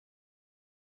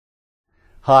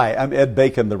Hi, I'm Ed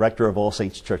Bacon, the rector of All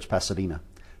Saints Church, Pasadena.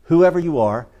 Whoever you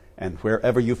are and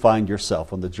wherever you find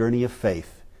yourself on the journey of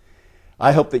faith,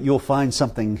 I hope that you'll find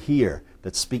something here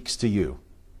that speaks to you.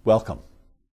 Welcome.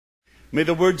 May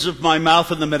the words of my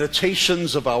mouth and the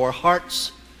meditations of our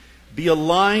hearts be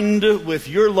aligned with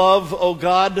your love, O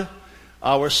God,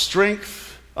 our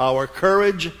strength, our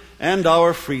courage, and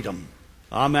our freedom.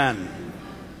 Amen.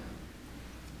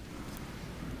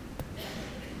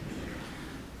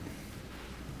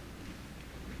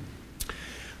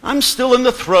 I'm still in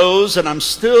the throes, and I'm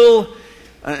still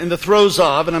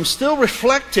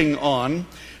reflecting on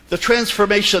the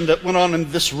transformation that went on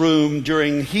in this room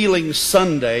during Healing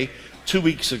Sunday 2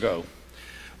 weeks ago.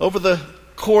 Over the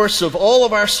course of all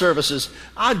of our services,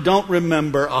 I don't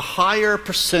remember a higher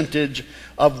percentage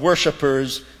of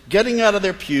worshipers getting out of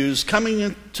their pews, coming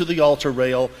into the altar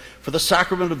rail for the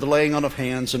sacrament of the laying on of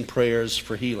hands and prayers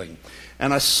for healing.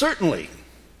 And I certainly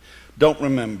don't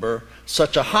remember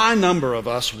such a high number of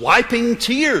us wiping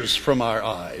tears from our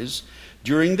eyes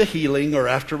during the healing or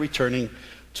after returning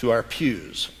to our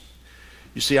pews.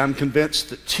 You see, I'm convinced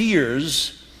that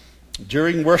tears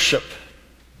during worship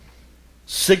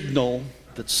signal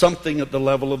that something at the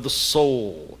level of the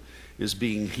soul is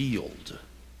being healed.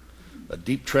 A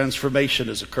deep transformation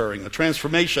is occurring, a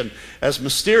transformation as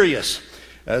mysterious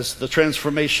as the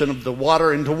transformation of the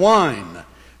water into wine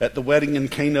at the wedding in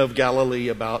Cana of Galilee,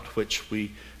 about which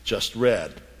we just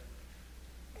read.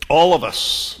 All of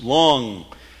us long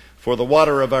for the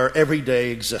water of our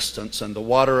everyday existence and the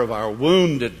water of our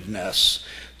woundedness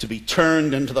to be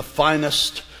turned into the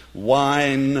finest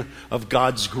wine of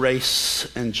God's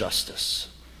grace and justice.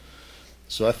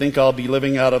 So I think I'll be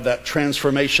living out of that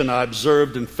transformation I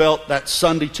observed and felt that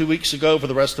Sunday 2 weeks ago for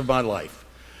the rest of my life.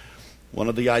 One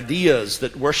of the ideas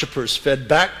that worshipers fed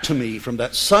back to me from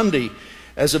that Sunday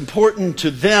as important to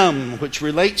them, which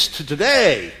relates to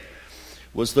today,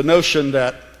 was the notion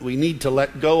that we need to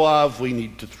let go of, we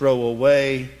need to throw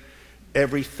away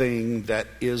everything that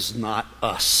is not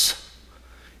us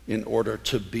in order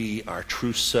to be our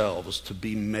true selves, to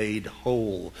be made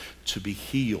whole, to be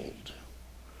healed.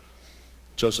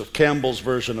 Joseph Campbell's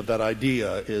version of that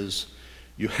idea is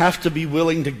you have to be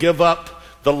willing to give up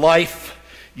the life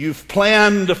you've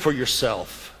planned for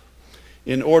yourself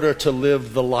in order to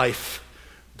live the life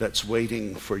that's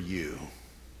waiting for you.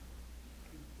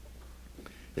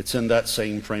 It's in that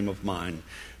same frame of mind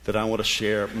that I want to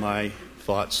share my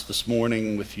thoughts this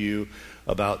morning with you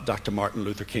about Dr. Martin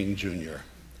Luther King Jr.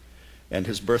 and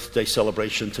his birthday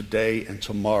celebration today and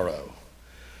tomorrow,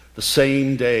 the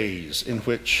same days in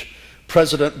which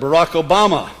President Barack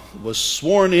Obama was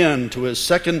sworn in to his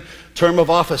second term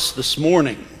of office this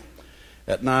morning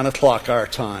at 9 o'clock our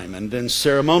time, and then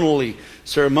ceremonially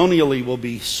will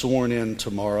be sworn in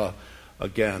tomorrow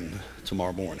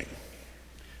morning.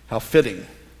 How fitting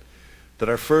that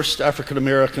our first African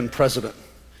American president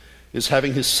is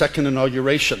having his second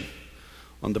inauguration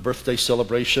on the birthday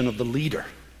celebration of the leader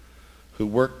who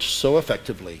worked so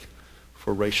effectively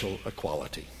for racial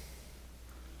equality.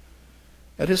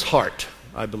 At his heart,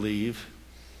 I believe,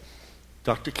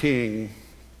 Dr. King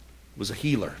was a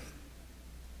healer.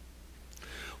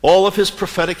 All of his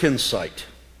prophetic insight,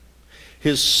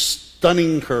 his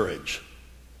stunning courage,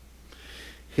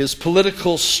 his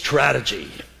political strategy,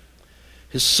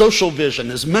 his social vision,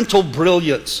 his mental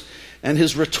brilliance, and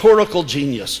his rhetorical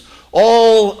genius,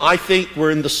 all, I think,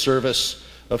 were in the service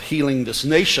of healing this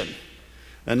nation,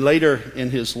 and later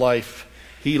in his life,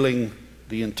 healing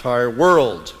the entire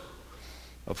world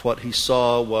of what he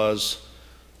saw was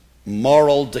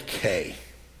moral decay.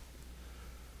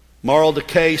 Moral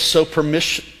decay so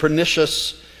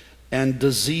pernicious and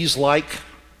disease-like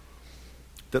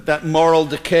that moral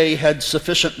decay had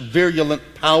sufficient virulent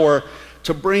power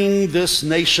to bring this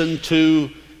nation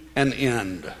to an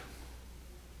end.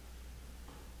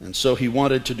 And so he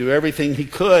wanted to do everything he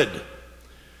could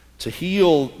to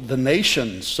heal the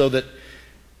nation so that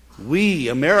we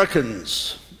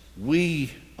Americans,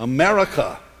 we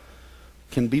America,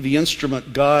 can be the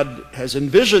instrument God has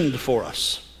envisioned for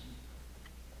us.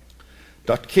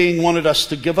 Dr. King wanted us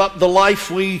to give up the life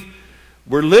we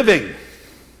were living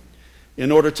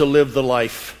in order to live the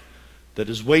life that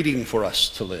is waiting for us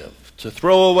to live, to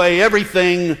throw away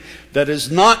everything that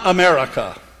is not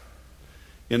America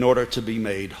in order to be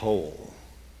made whole.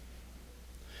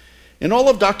 In all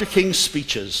of Dr. King's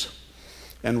speeches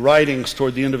and writings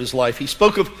toward the end of his life, he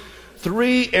spoke of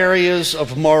 3 areas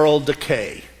of moral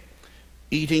decay,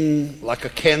 eating like a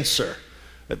cancer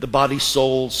at the body,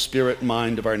 soul, spirit,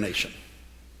 mind of our nation.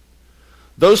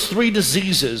 Those 3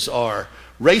 diseases are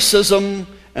racism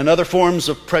and other forms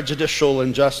of prejudicial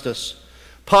injustice,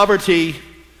 poverty,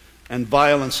 and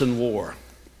violence and war.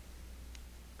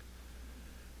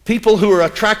 People who are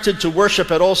attracted to worship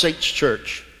at All Saints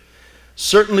Church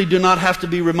certainly do not have to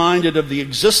be reminded of the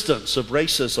existence of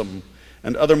racism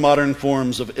and other modern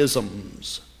forms of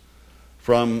isms,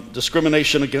 from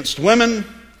discrimination against women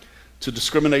to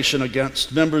discrimination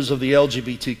against members of the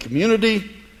LGBT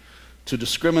community to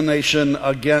discrimination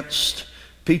against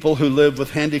people who live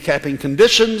with handicapping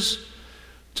conditions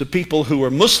to people who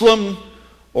are Muslim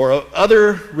or of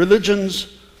other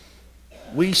religions.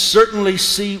 We certainly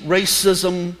see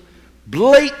racism,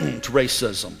 blatant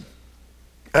racism,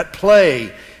 at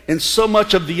play in so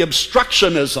much of the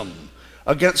obstructionism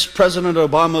against President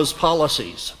Obama's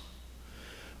policies.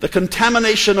 The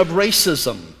contamination of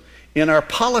racism in our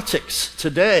politics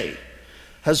today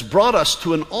has brought us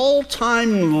to an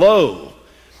all-time low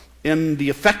in the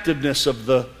effectiveness of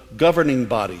the governing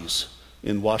bodies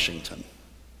in Washington.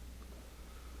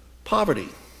 Poverty.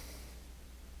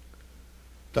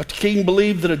 Dr. King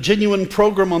believed that a genuine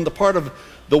program on the part of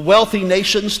the wealthy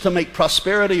nations to make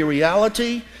prosperity a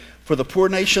reality for the poor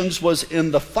nations was,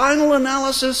 in the final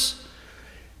analysis,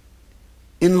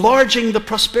 enlarging the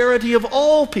prosperity of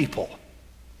all people.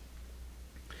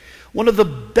 One of the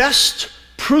best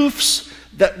proofs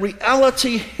that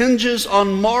reality hinges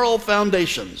on moral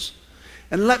foundations.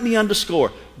 And let me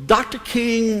underscore, Dr.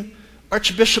 King,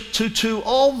 Archbishop Tutu,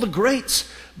 all the greats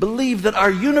believe that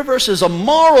our universe is a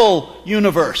moral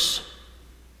universe.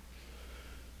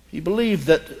 He believed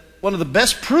that one of the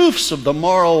best proofs of the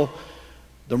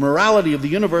morality of the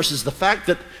universe is the fact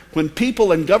that when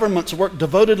people and governments work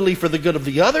devotedly for the good of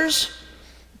the others,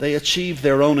 they achieve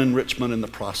their own enrichment in the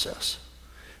process.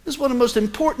 This is one of the most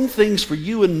important things for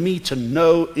you and me to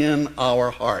know in our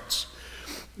hearts,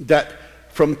 that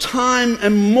from time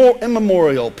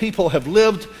immemorial, people have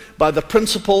lived by the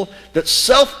principle that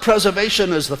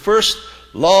self-preservation is the first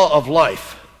law of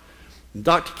life.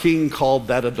 Dr. King called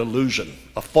that a delusion,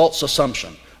 a false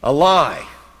assumption, a lie.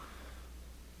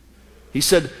 He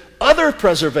said, other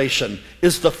preservation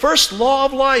is the first law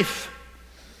of life.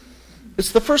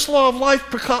 It's the first law of life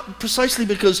precisely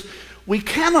because we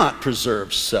cannot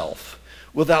preserve self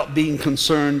without being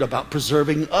concerned about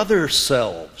preserving other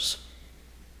selves.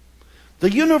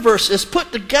 The universe is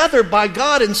put together by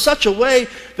God in such a way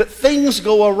that things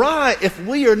go awry if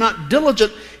we are not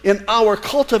diligent in our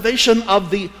cultivation of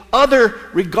the other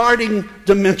regarding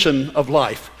dimension of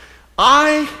life.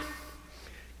 I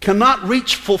cannot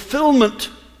reach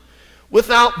fulfillment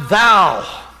without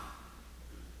thou.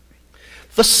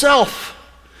 The self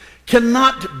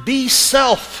cannot be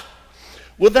self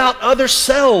without other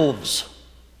selves.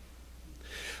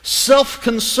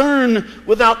 Self-concern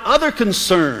without other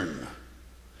concern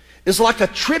is like a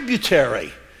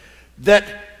tributary that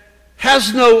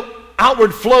has no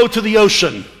outward flow to the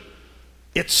ocean.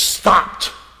 It's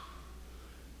stopped,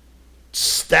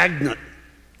 stagnant,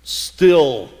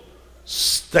 still,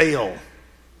 stale,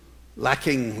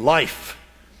 lacking life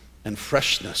and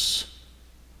freshness.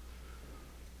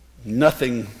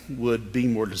 Nothing would be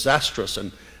more disastrous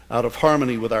and out of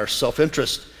harmony with our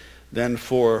self-interest than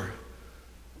for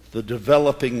the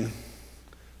developed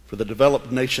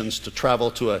nations to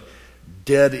travel to a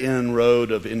dead-end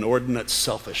road of inordinate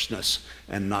selfishness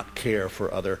and not care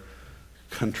for other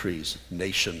countries,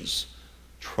 nations,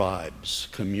 tribes,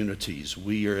 communities.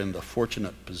 We are in the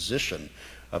fortunate position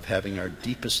of having our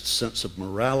deepest sense of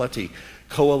morality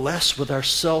coalesce with our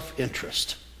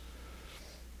self-interest.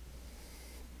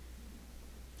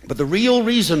 But the real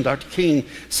reason Dr. King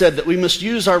said that we must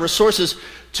use our resources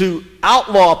to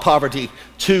outlaw poverty,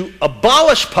 to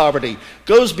abolish poverty,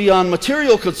 goes beyond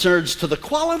material concerns to the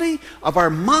quality of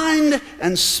our mind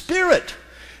and spirit.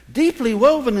 Deeply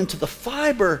woven into the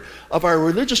fiber of our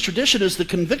religious tradition is the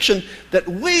conviction that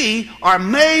we are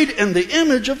made in the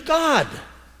image of God.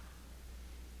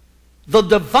 The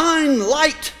divine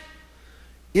light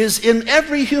is in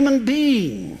every human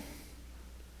being.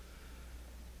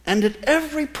 And that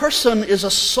every person is a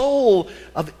soul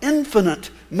of infinite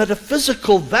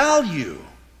metaphysical value.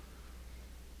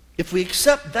 If we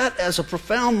accept that as a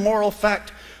profound moral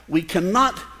fact, we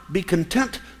cannot be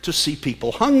content to see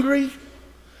people hungry,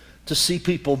 to see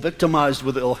people victimized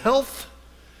with ill health,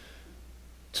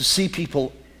 to see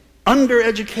people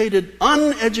undereducated,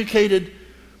 uneducated,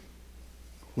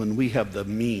 when we have the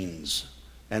means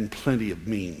and plenty of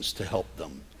means to help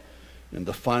them. In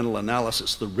the final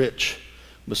analysis, the rich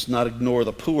must not ignore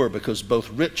the poor, because both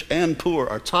rich and poor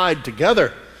are tied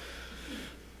together.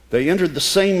 They entered the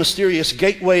same mysterious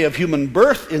gateway of human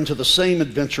birth into the same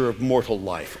adventure of mortal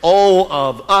life. All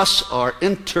of us are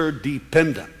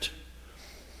interdependent.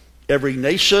 Every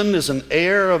nation is an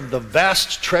heir of the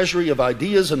vast treasury of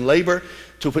ideas and labor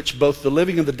to which both the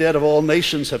living and the dead of all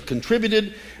nations have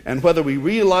contributed, and whether we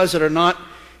realize it or not,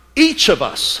 each of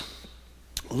us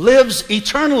lives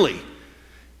eternally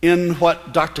in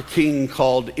what Dr. King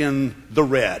called in the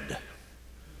red.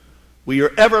 We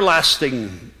are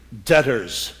everlasting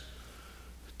debtors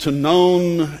to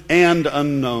known and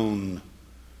unknown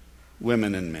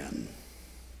women and men.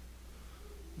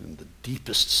 In the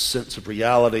deepest sense of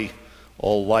reality,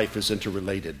 all life is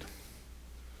interrelated.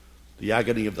 The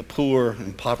agony of the poor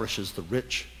impoverishes the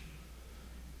rich.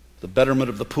 The betterment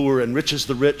of the poor enriches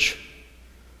the rich.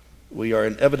 We are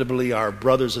inevitably our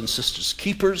brothers and sisters'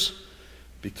 keepers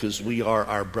because we are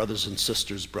our brothers and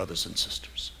sisters' brothers and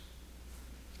sisters.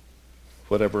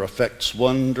 Whatever affects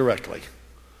one directly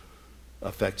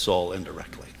affects all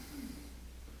indirectly.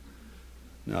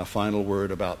 Now, a final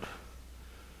word about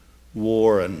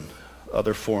war and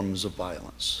other forms of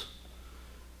violence.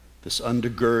 This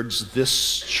undergirds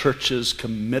this church's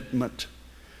commitment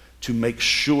to make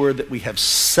sure that we have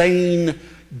sane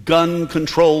gun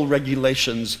control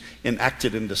regulations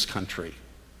enacted in this country.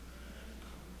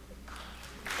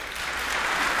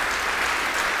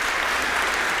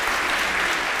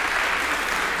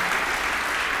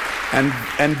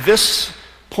 And this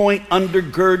point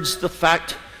undergirds the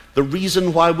fact, the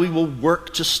reason why we will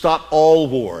work to stop all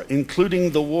war,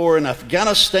 including the war in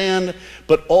Afghanistan,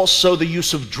 but also the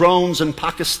use of drones in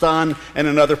Pakistan and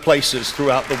in other places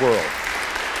throughout the world.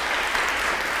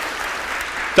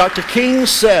 Dr. King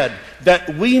said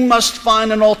that we must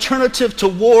find an alternative to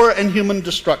war and human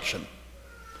destruction.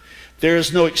 There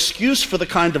is no excuse for the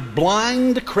kind of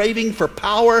blind craving for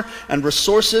power and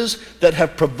resources that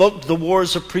have provoked the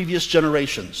wars of previous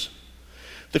generations.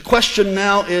 The question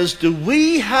now is, do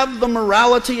we have the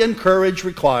morality and courage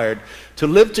required to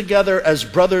live together as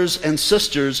brothers and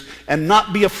sisters and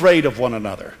not be afraid of one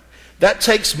another? That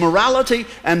takes morality,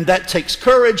 and that takes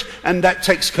courage, and that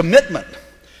takes commitment.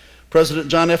 President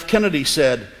John F. Kennedy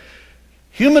said,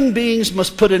 human beings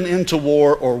must put an end to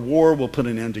war, or war will put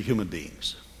an end to human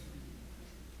beings.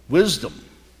 Wisdom,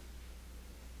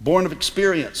 born of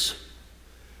experience,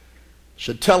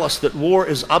 should tell us that war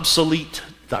is obsolete,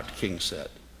 Dr. King said.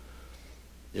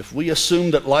 If we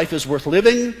assume that life is worth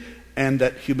living and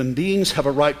that human beings have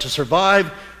a right to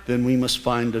survive, then we must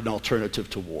find an alternative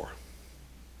to war.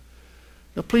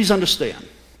 Now, please understand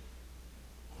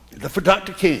that for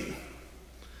Dr. King,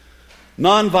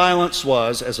 nonviolence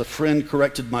was, as a friend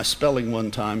corrected my spelling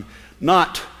one time,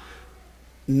 not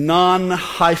non-violence.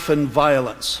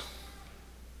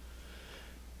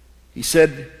 He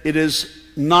said it is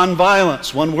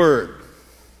nonviolence, one word,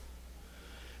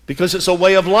 because it's a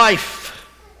way of life,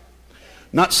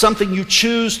 not something you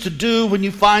choose to do when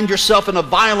you find yourself in a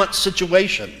violent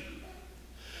situation.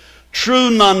 True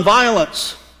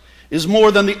nonviolence is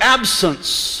more than the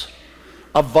absence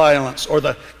of violence or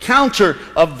the counter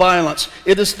of violence.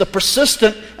 It is the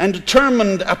persistent and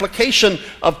determined application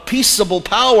of peaceable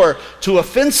power to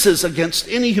offenses against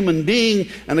any human being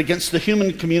and against the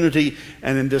human community,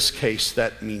 and in this case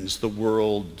that means the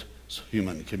world's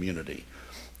human community.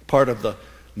 Part of the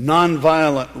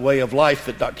nonviolent way of life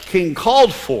that Dr. King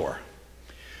called for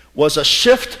was a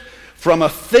shift from a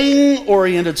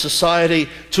thing-oriented society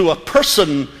to a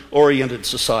person-oriented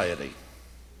society.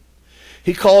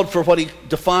 He called for what he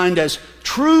defined as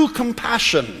true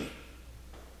compassion.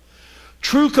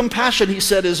 True compassion, he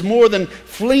said, is more than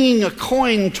flinging a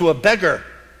coin to a beggar.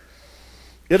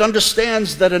 It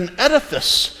understands that an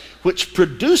edifice which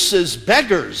produces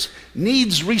beggars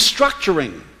needs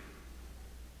restructuring.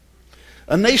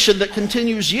 A nation that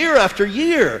continues year after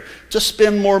year to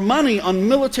spend more money on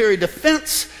military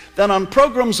defense than on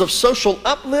programs of social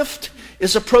uplift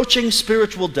is approaching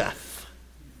spiritual death.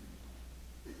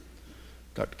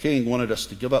 Dr. King wanted us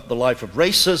to give up the life of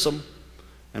racism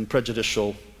and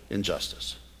prejudicial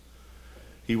injustice.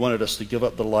 He wanted us to give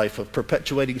up the life of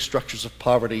perpetuating structures of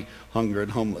poverty, hunger,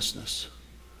 and homelessness.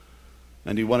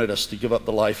 And he wanted us to give up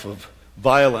the life of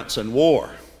violence and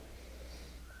war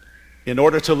in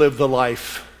order to live the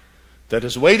life that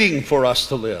is waiting for us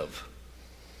to live.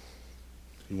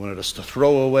 He wanted us to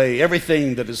throw away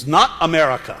everything that is not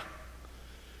America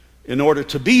in order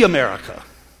to be America,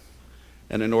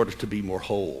 and in order to be more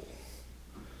whole.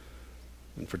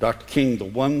 And for Dr. King, the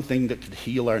one thing that could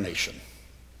heal our nation,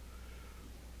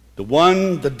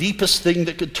 the deepest thing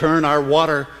that could turn our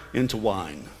water into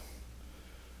wine,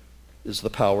 is the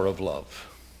power of love.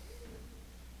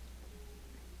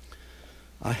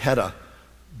 I had a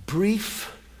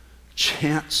brief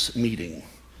chance meeting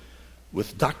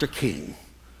with Dr. King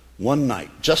one night,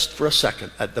 just for a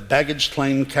second, at the baggage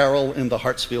claim carol in the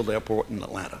Hartsfield Airport in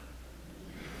Atlanta.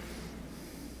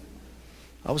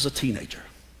 I was a teenager.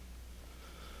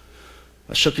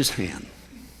 I shook his hand.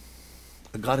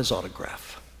 I got his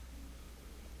autograph.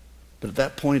 But at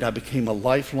that point, I became a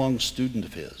lifelong student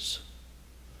of his.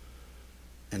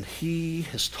 And he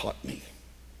has taught me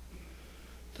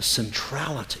the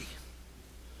centrality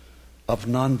of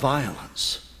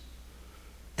nonviolence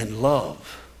and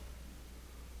love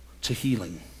to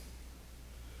healing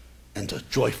and to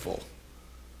joyful,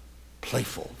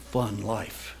 playful, fun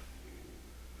life.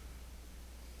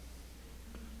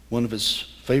 One of his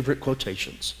favorite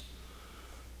quotations,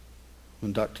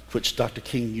 which Dr.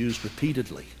 King used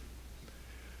repeatedly,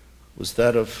 was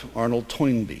that of Arnold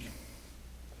Toynbee,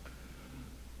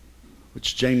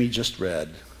 which Jamie just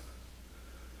read.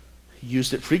 He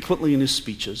used it frequently in his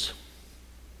speeches.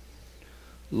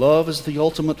 Love is the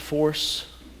ultimate force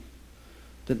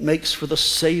that makes for the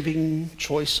saving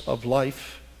choice of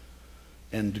life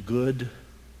and good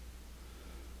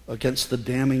against the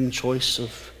damning choice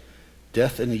of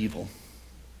death and evil.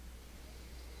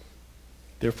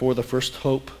 Therefore, the first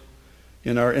hope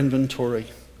in our inventory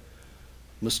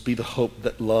must be the hope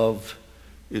that love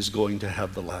is going to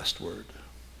have the last word.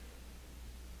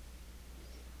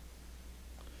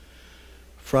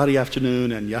 Friday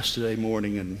afternoon and yesterday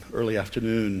morning and early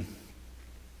afternoon,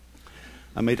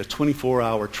 I made a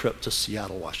 24-hour trip to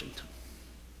Seattle, Washington.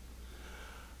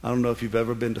 I don't know if you've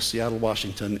ever been to Seattle,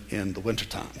 Washington in the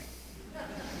wintertime.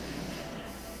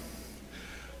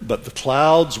 But the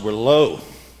clouds were low,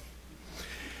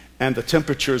 and the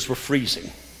temperatures were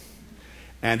freezing,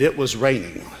 and it was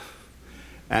raining,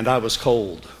 and I was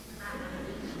cold.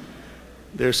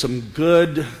 There's some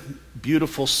good,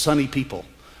 beautiful, sunny people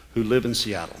who live in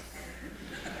Seattle.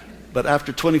 But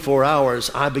after 24 hours,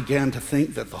 I began to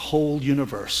think that the whole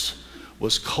universe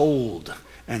was cold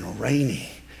and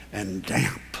rainy and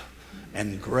damp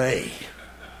and gray.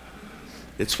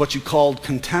 It's what you called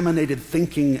contaminated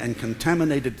thinking and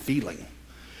contaminated feeling.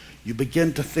 You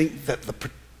begin to think that the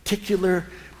particular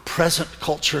present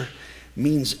culture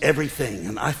means everything,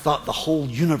 and I thought the whole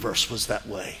universe was that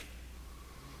way.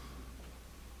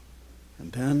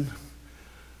 And then,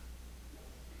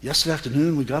 yesterday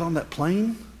afternoon, we got on that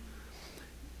plane,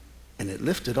 and it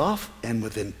lifted off, and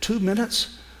within 2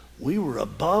 minutes, we were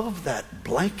above that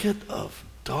blanket of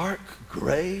dark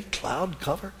gray cloud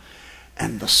cover,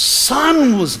 and the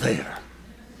sun was there,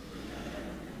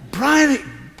 bright,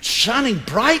 shining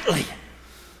brightly.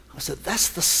 I said, that's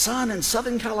the sun in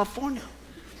Southern California.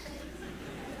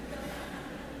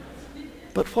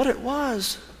 But what it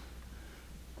was,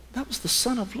 that was the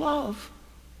sun of love.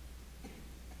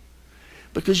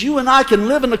 Because you and I can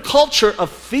live in a culture of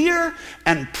fear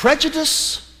and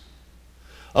prejudice,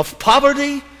 of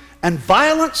poverty and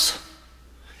violence,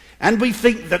 and we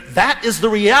think that that is the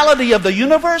reality of the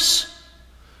universe.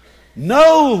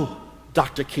 No,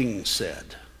 Dr. King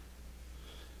said.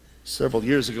 Several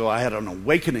years ago, I had an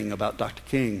awakening about Dr.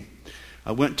 King.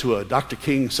 I went to a Dr.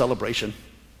 King celebration,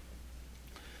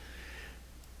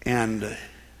 and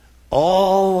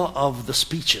all of the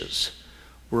speeches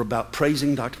were about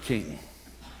praising Dr. King.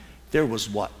 There was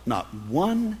not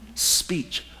one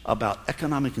speech about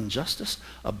economic injustice,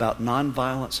 about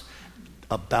nonviolence,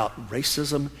 about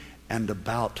racism, and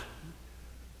about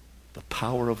the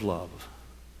power of love.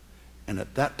 And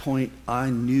at that point, I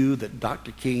knew that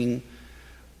Dr. King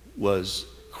was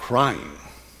crying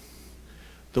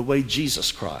the way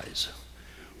Jesus cries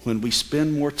when we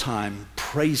spend more time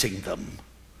praising them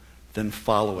than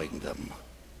following them.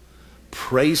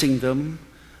 Praising them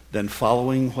than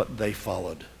following what they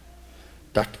followed.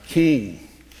 Dr. King,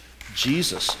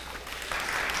 Jesus.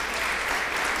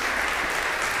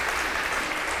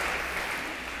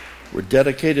 We're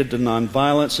dedicated to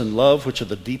nonviolence and love, which are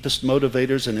the deepest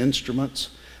motivators and instruments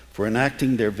for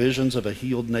enacting their visions of a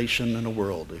healed nation and a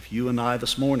world. If you and I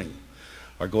this morning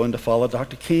are going to follow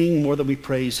Dr. King more than we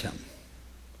praise him,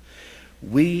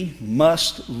 we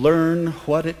must learn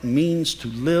what it means to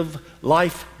live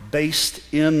life based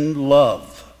in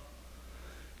love.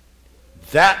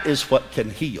 That is what can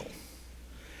heal.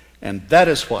 And that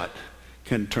is what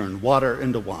can turn water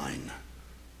into wine.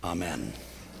 Amen.